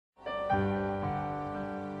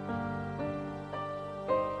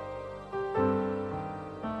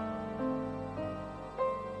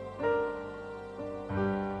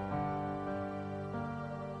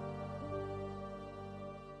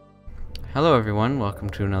Hello everyone, welcome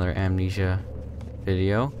to another Amnesia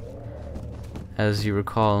video. As you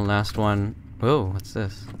recall in last one... Whoa, what's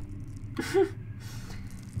this?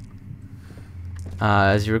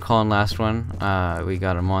 As you recall in last one, we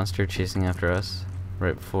got a monster chasing after us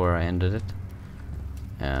right before I ended it.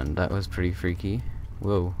 And that was pretty freaky.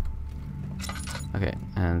 Whoa. Okay,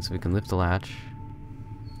 and so we can lift the latch.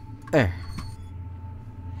 There.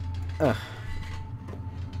 Ugh.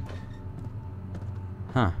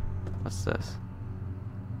 Huh. What's this?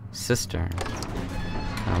 Cistern.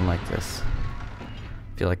 I don't like this.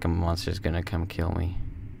 I feel like a monster's gonna come kill me.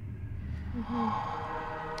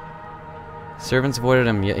 Servants avoided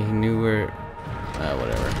him, yet he knew where...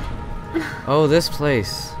 whatever. Oh, this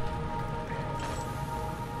place!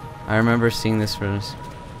 I remember seeing this from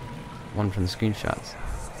one from the screenshots.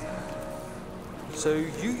 So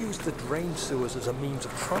you used the drain sewers as a means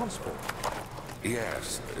of transport?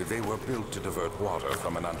 Yes, they were built to divert water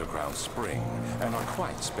from an underground spring and are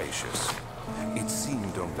quite spacious. It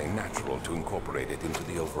seemed only natural to incorporate it into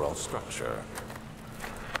the overall structure.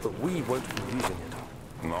 But we won't be using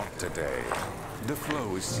it. Not today. The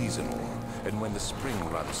flow is seasonal, and when the spring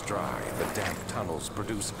runs dry, the damp tunnels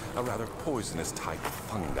produce a rather poisonous type of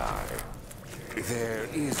fungi. There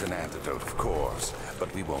is an antidote, of course,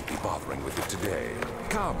 but we won't be bothering with it today.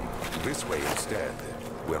 Come, this way instead.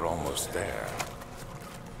 We're almost there.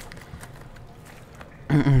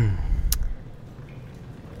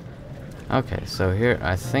 Okay, so here,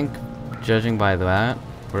 I think, judging by that,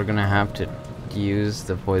 we're gonna have to use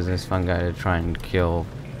the poisonous fungi to try and kill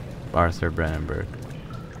Arthur Brennenberg.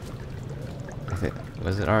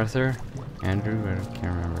 Was it Arthur? Andrew? I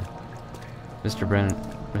can't remember. Mr.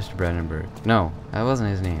 Brennenberg. No, that wasn't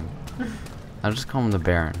his name. I'll just call him the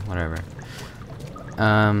Baron, whatever.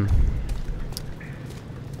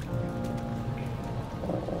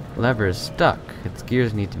 Lever is stuck. Its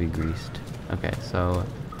gears need to be greased. Okay, so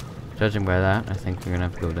judging by that, I think we're gonna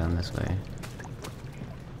have to go down this way.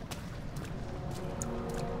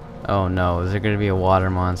 Oh no, is there gonna be a water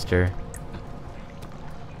monster?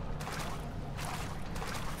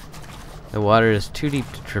 The water is too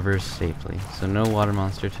deep to traverse safely, so no water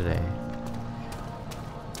monster today.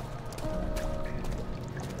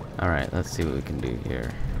 Alright, let's see what we can do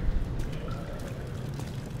here.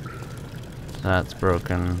 That's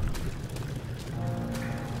broken.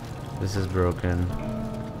 This is broken.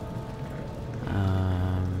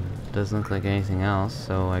 Doesn't look like anything else,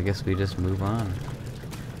 so I guess we just move on.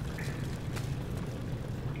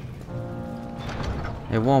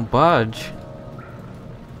 It won't budge.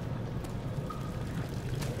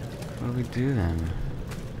 What do we do then?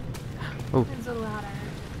 Oh. There's a ladder.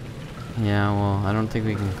 Yeah, well, I don't think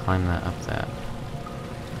we can climb that up that.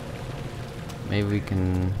 Maybe we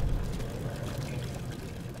can...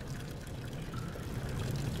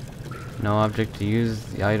 No object to use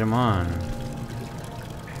the item on.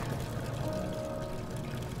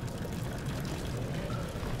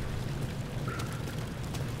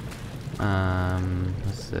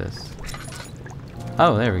 What's this?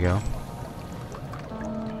 Oh, there we go.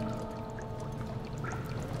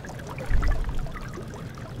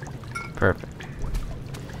 Perfect.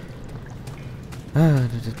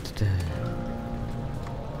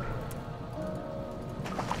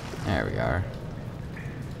 There we are.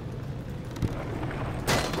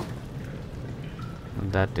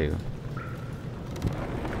 What'd that do?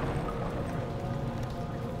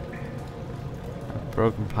 A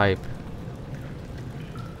broken pipe.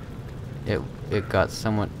 It got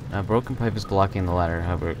somewhat... A broken pipe is blocking the ladder,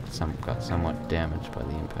 however it got somewhat damaged by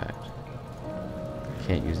the impact.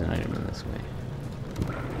 Can't use an item in this way.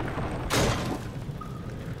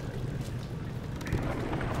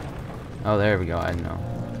 Oh, there we go, I know.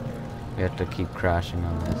 We have to keep crashing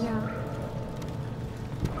on this. Yeah.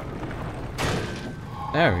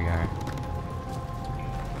 There we are.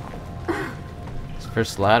 It's the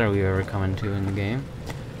first ladder we've ever come into in the game.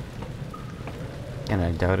 And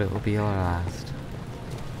I doubt it will be our last.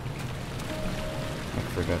 I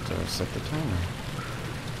forgot to set the timer.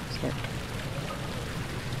 Start.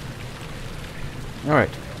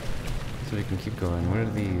 Alright. So we can keep going. What are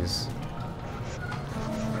these?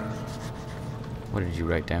 What did you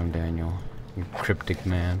write down, Daniel? You cryptic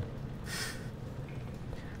man.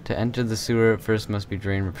 To enter the sewer, first must be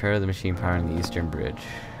drained. Repair the machine powering the eastern bridge.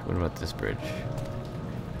 What about this bridge?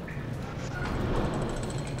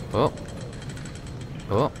 Oh.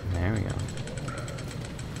 Oh, there we go.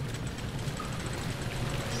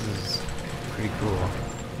 This is pretty cool.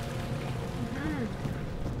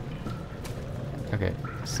 Okay,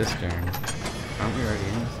 cistern. Aren't we already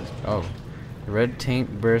in the cistern? Oh. The red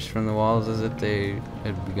taint burst from the walls as if they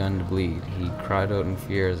had begun to bleed. He cried out in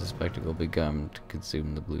fear as the spectacle began to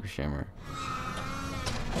consume the blue shimmer.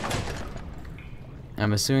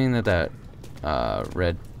 I'm assuming that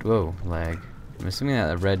red... Whoa, lag. I'm assuming that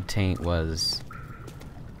the red taint was...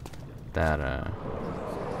 that,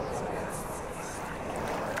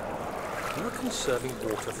 You're conserving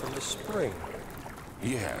water from the spring.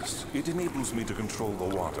 Yes, it enables me to control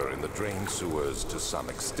the water in the drain sewers to some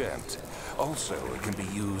extent. Also, it can be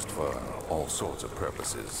used for all sorts of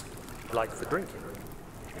purposes. Like for drinking.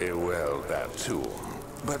 Well, that too.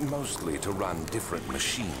 But mostly to run different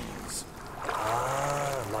machines.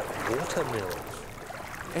 Ah, like water mills.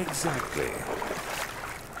 Exactly.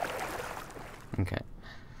 Okay.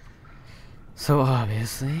 So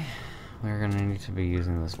obviously, we're gonna need to be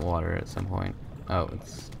using this water at some point. Oh,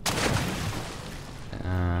 it's...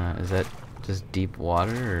 is that just deep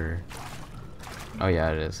water, or... Oh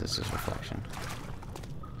yeah, it is. It's just reflection.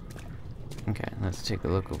 Okay, let's take a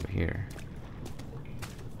look over here.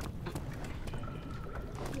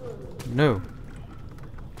 No!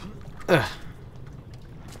 Ugh!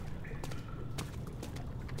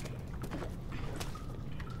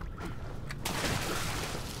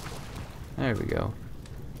 There we go.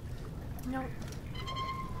 No.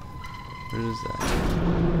 What is that?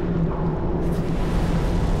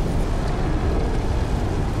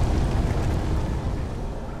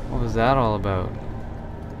 What was that all about?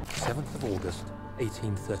 7th of August,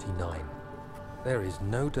 1839. There is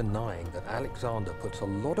no denying that Alexander puts a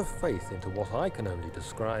lot of faith into what I can only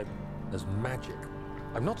describe as magic.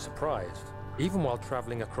 I'm not surprised. Even while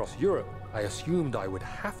traveling across Europe, I assumed I would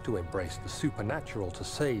have to embrace the supernatural to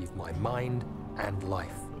save my mind and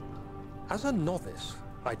life. As a novice,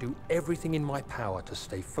 I do everything in my power to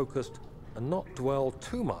stay focused and not dwell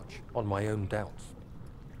too much on my own doubts.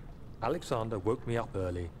 Alexander woke me up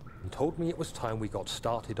early and told me it was time we got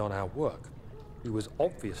started on our work. He was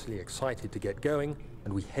obviously excited to get going,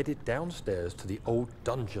 and we headed downstairs to the old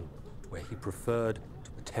dungeon, where he preferred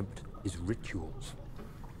to attempt his rituals.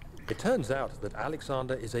 It turns out that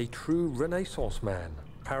Alexander is a true Renaissance man,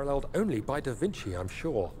 paralleled only by Da Vinci, I'm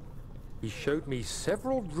sure. He showed me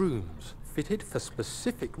several rooms fitted for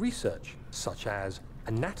specific research, such as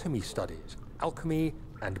anatomy studies, alchemy,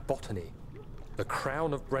 and botany. The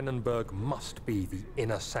crown of Brennenburg must be the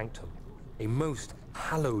inner sanctum, a most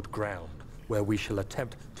hallowed ground where we shall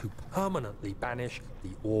attempt to permanently banish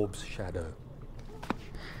the orb's shadow.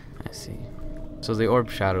 I see. So the orb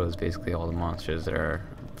shadow is basically all the monsters that are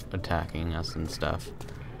attacking us and stuff.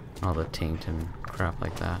 All the taint and crap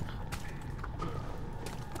like that.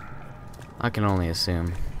 I can only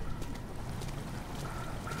assume.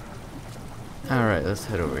 Alright, let's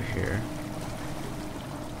head over here.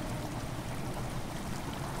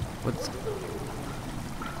 What's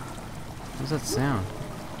that sound?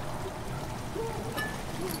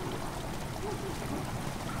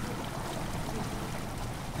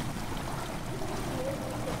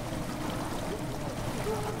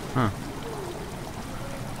 Huh.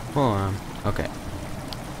 Hold on. Okay.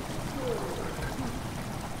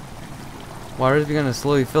 Water is gonna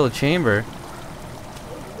slowly fill the chamber.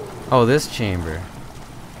 Oh, this chamber.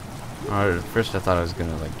 Oh, at first I thought I was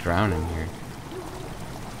gonna like drown in here.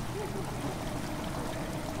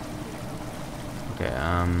 Okay,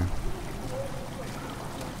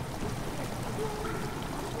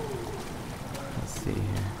 let's see here.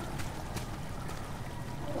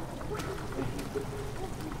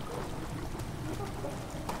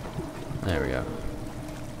 There we go.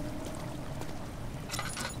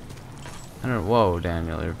 I don't know. Whoa,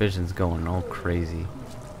 Daniel, your vision's going all crazy.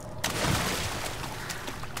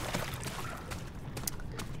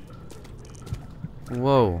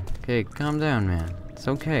 Whoa. Okay, calm down, man. It's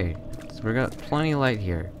okay. We got plenty of light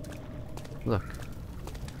here. Look.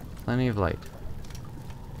 Plenty of light.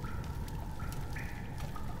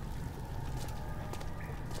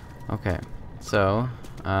 Okay. So,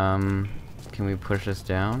 can we push this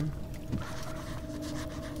down?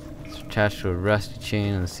 It's attached to a rusty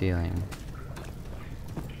chain in the ceiling.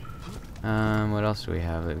 What else do we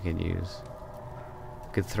have that we could use?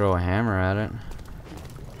 We could throw a hammer at it.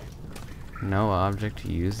 No object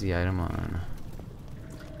to use the item on.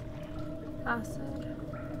 Acid.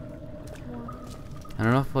 I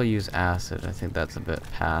don't know if we'll use acid. I think that's a bit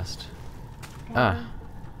past. Ah.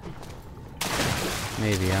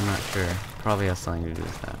 Maybe, I'm not sure. Probably has something to do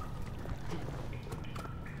with that.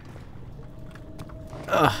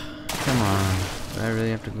 Ugh. Come on. Do I really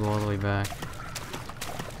have to go all the way back?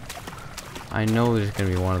 I know there's gonna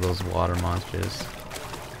be one of those water monsters.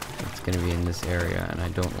 It's gonna be in this area, and I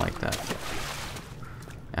don't like that.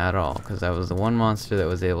 At all, because that was the one monster that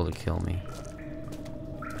was able to kill me.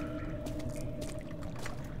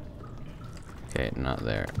 Okay, not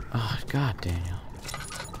there. Oh, God, Daniel.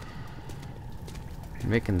 You're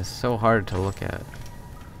making this so hard to look at.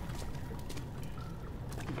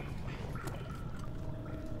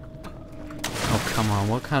 Oh, come on.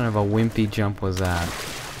 What kind of a wimpy jump was that?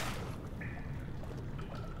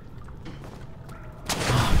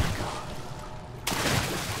 Oh, my God.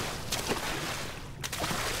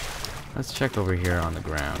 Let's check over here on the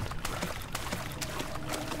ground.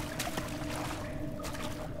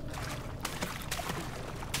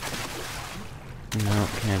 No,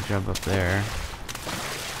 can't jump up there.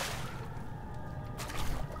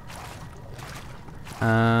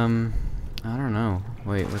 I don't know.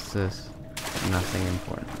 Wait, what's this? Nothing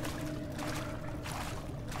important.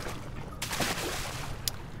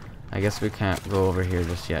 I guess we can't go over here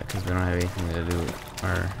just yet because we don't have anything to do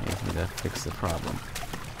or anything to fix the problem.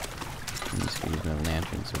 I'm just gonna use my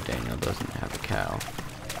lantern so Daniel doesn't have a cow.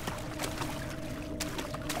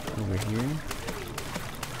 Over here.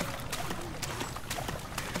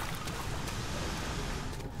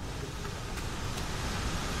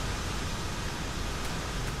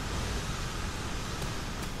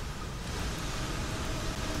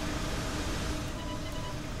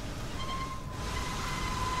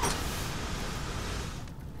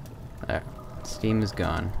 There. Steam is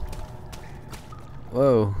gone.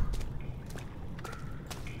 Whoa.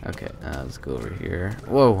 Okay, let's go over here.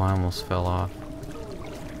 Whoa, I almost fell off.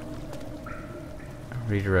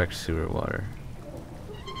 Redirect sewer water.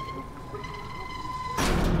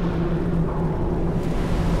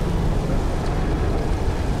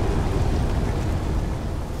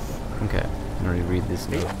 Okay, I'm gonna read this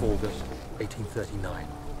note. 8th of August, 1839.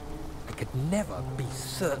 I could never be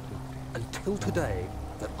certain until today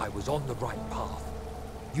that I was on the right path.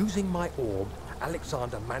 Using my orb,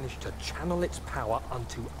 Alexander managed to channel its power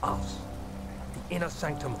unto us. The inner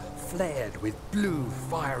sanctum flared with blue,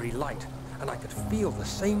 fiery light, and I could feel the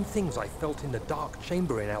same things I felt in the dark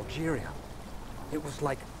chamber in Algeria. It was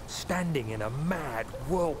like standing in a mad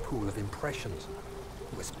whirlpool of impressions.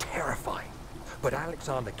 It was terrifying, but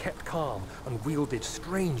Alexander kept calm and wielded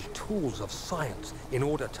strange tools of science in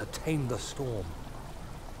order to tame the storm.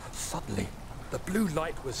 Suddenly, the blue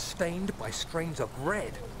light was stained by strains of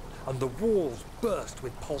red, and the walls burst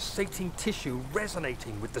with pulsating tissue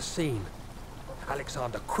resonating with the scene.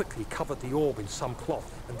 Alexander quickly covered the orb in some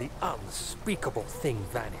cloth, and the unspeakable thing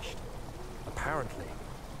vanished. Apparently,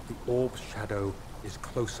 the orb's shadow is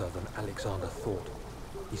closer than Alexander thought.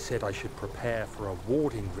 He said I should prepare for a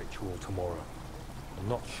warding ritual tomorrow. I'm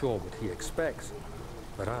not sure what he expects,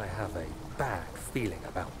 but I have a bad feeling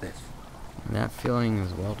about this. That feeling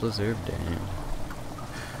is well deserved, Daniel.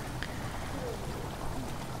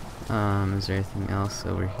 Is there anything else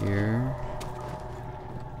over here?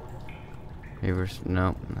 Maybe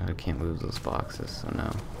nope, I can't move those boxes, so no.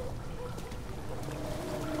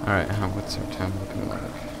 Alright, what's our time looking like?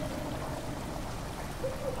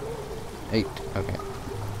 8, okay.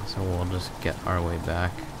 So we'll just get our way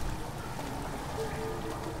back.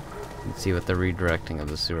 And see what the redirecting of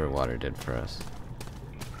the sewer water did for us.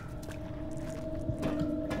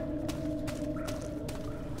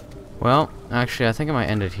 Well, actually, I think I might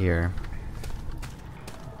end it here.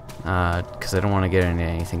 Because I don't want to get into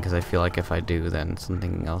anything, because I feel like if I do, then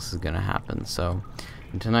something else is going to happen. So,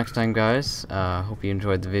 until next time, guys, hope you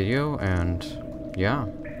enjoyed the video, and yeah,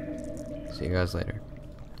 see you guys later.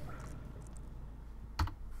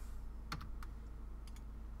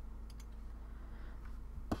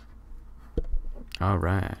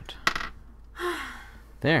 Alright.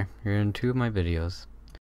 There, you're in 2 of my videos.